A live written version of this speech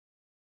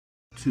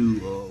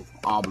2 of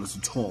Obelisk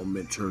the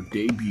Tormentor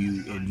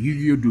debut in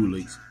Yu-Gi-Oh! Duel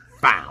Links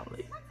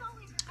finally.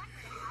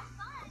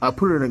 I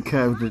put it in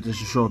character just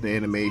to show the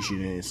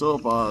animation, and so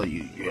far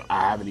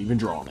I haven't even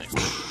drawn it.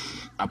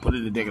 I put it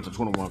in the deck as a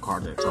 21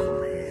 card at the top of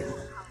my head.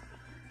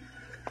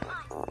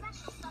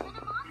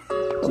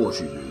 Of course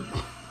you do.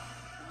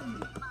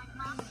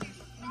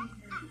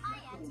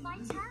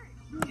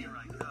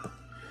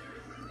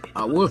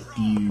 I will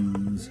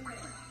fuse.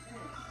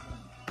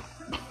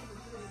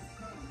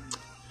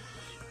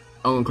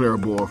 I'm gonna clear a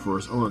board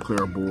first. I'm gonna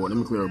clear a board. Let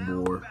me clear a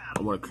board.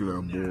 I want to clear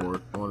a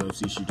board. I want to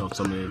see if she don't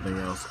summon anything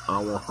else. I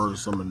don't want her to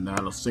summon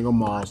not a single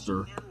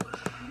monster.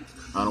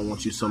 I don't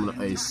want you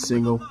summoning a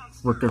single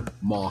freaking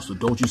monster.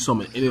 Don't you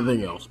summon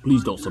anything else.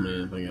 Please don't summon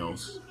anything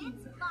else.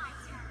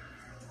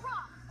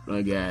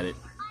 I got it.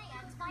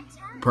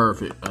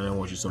 Perfect. I don't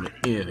want you summoning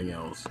anything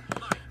else.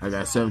 I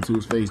got 7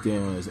 tools face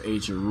down as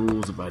ancient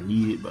rules if I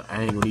need it, but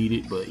I ain't gonna need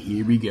it. But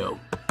here we go.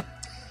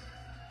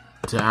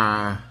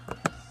 Time.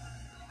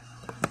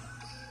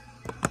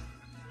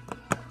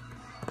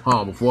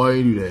 Before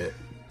I do that,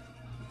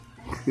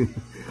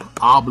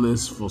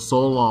 Obelisk for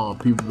so long,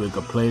 people been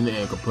complaining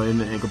and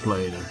complaining and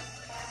complaining.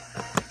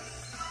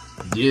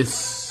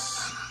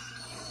 This.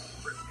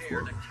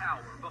 Prepare to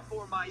cower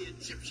before my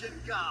Egyptian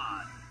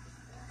god,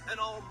 an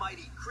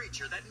almighty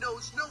creature that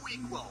knows no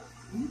equal.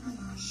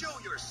 Show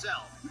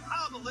yourself,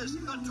 Obelisk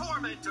the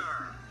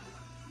Tormentor.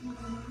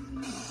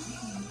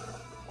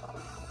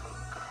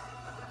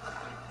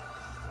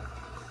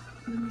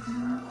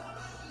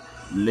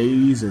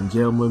 Ladies and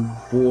gentlemen,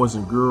 boys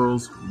and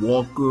girls,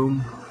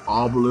 welcome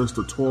Obelisk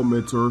the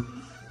Tormentor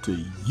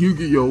to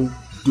Yu-Gi-Oh!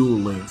 Duel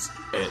Links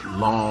at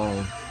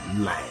long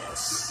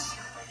last.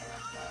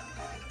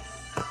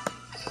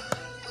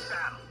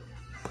 Battle.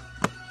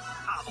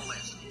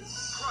 Obelisk,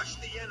 crush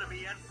the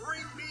enemy and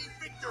bring me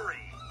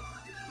victory.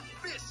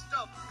 Fist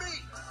of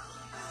Fate.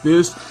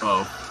 Fist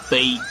of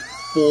Fate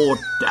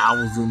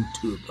 4000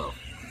 to the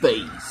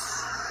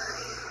face.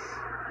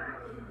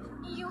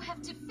 You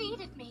have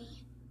defeated me.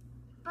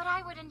 But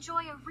I would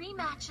enjoy a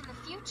rematch in the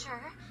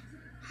future.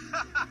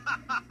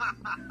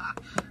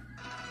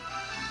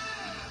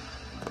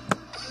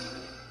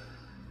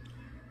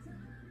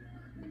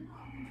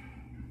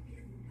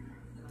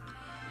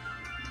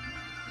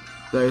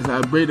 Guys,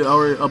 I already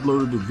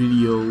uploaded the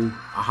video.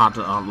 I had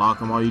to unlock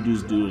them. All you do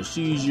is do is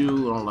choose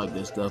you. I don't like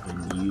this stuff,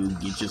 and you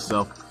get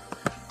yourself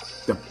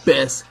the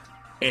best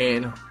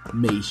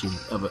animation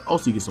of it.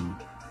 Also, you get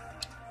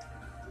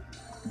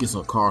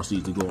some car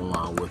seats to go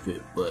along with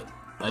it, but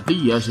I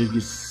think you actually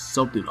get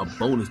something, a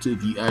bonus too,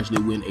 if you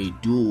actually win a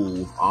duel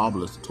with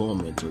Obelisk the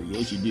Tormentor.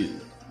 Yes, you do.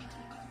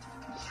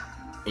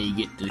 And you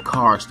get the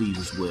car steeds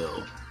as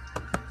well.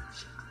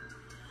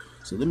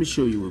 So let me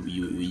show you what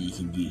you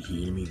can get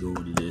here. Let me go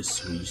to this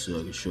so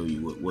I can show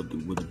you what the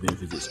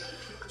benefits is.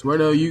 So right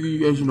now,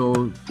 you as you know,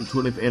 the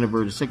 20th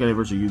anniversary, second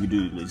anniversary, you can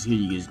do this. Here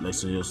you get like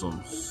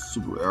some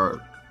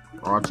super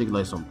artistic,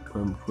 like some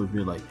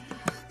like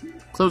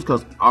close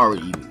because I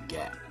already even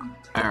got.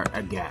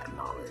 I got it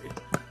already.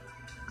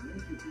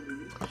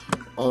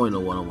 I only know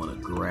what I want to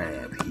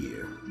grab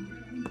here.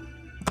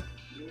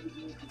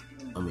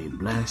 I mean,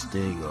 Black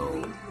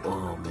Stego.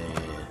 Oh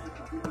man,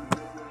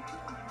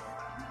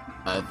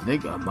 I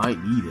think I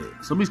might need it.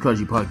 Some of these cards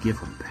you probably get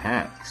from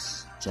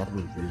packs.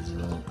 Japanese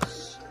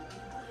Vigilance,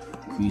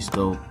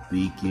 Cristo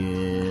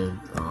Beacon.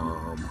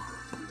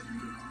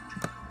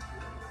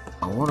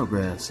 I want to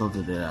grab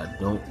something that I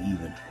don't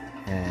even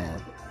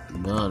have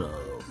none of.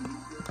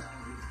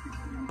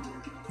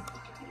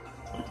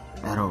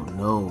 I don't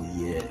know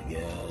yet,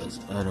 guys.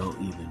 I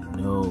don't even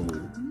know.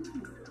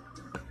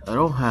 I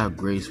don't have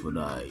Graceful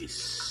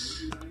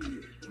Dice.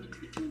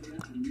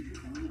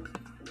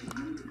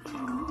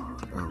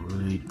 I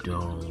really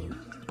don't.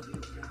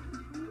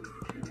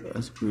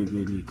 That's a pretty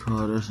good neat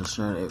card. That's a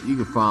shot. You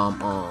can find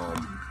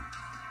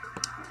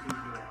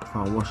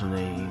what's the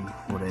name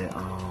for that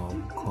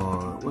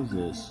card? What's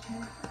this?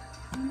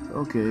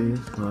 Okay,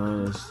 it's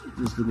fine.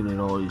 Just looking at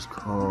all these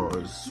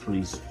cards for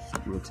these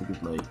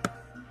tickets, like.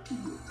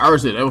 I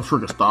already said that was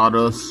freaking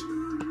Stardust.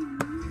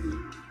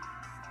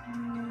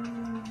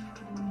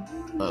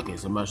 Okay,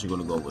 so I'm actually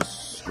gonna go with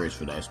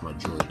Graceful Dice, my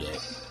jewelry deck.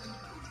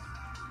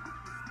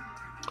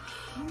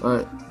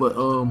 Alright, but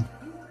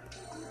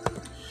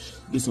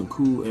get some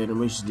cool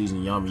animations. These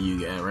in Yami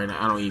Yugi right now.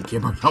 I don't even care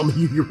about Yami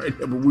Yugi right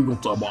now, but we're gonna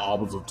talk about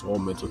Obelisk the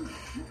Tormentor.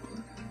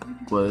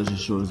 But let's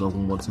just show this off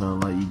one more time.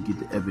 Like, you get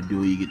the epic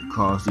duel, you get the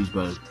cards, these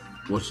but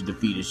once you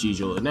defeat the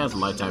Shijo, and that's a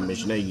lifetime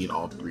mission. Now you get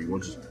all 3.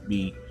 Once you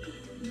beat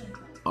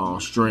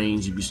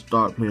Strange, if you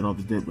start playing off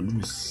the deck. But let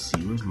me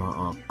see, where's my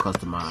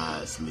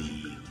customized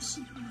sleeves?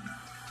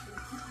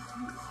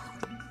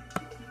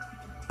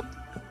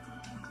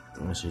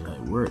 Actually,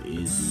 like, where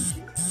is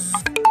he?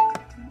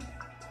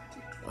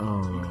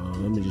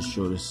 Let me just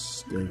show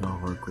this thing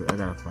off real quick. I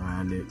gotta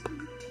find it.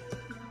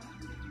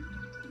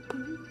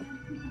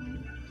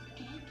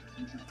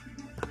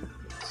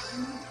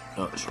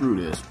 Screw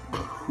this.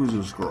 Who's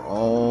gonna scroll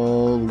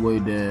all the way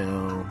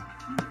down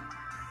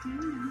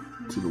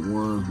to to the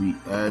ones we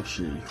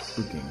actually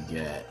freaking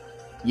got.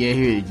 Yeah,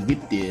 here you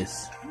get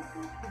this.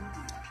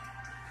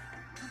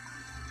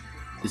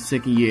 The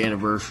 2nd year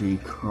anniversary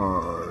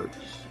cards.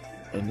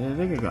 And then I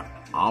think I got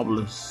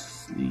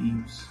obelisk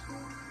sleeves.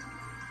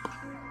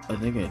 I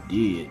think I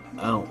did.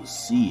 I don't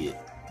see it.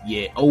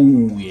 Yeah.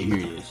 Oh, yeah, here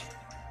it is.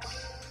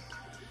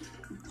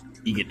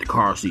 You get the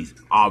car seats,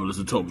 obelisk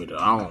and tomentor.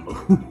 I don't know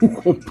who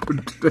gonna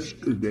put that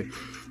in there.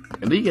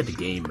 And then you get the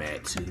game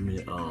mat too.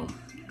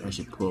 I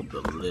should pull up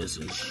the list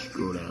and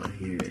scroll down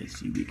here and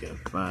see if we can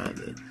find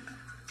it.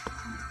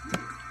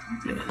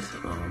 Yes.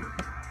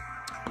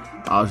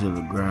 I was able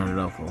to grind it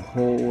up a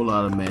whole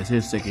lot of mats.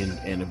 His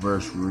 2nd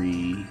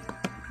anniversary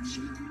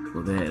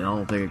for that. I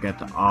don't think I got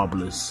the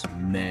obelisk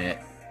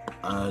mat.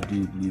 I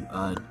do believe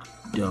I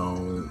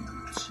don't.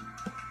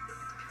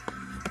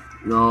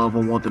 No, if I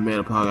want the mat,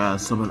 I probably gotta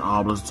summon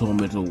obelisk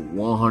tomentor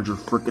 100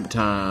 freaking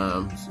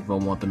times. If I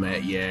want the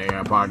mat, yeah,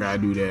 I probably gotta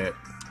do that.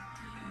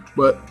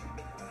 But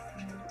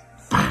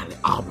finally,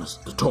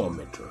 obelisk the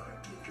tormentor.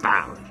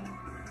 Finally.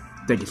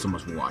 Thank you so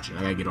much for watching.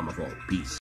 I gotta get on my phone. Peace.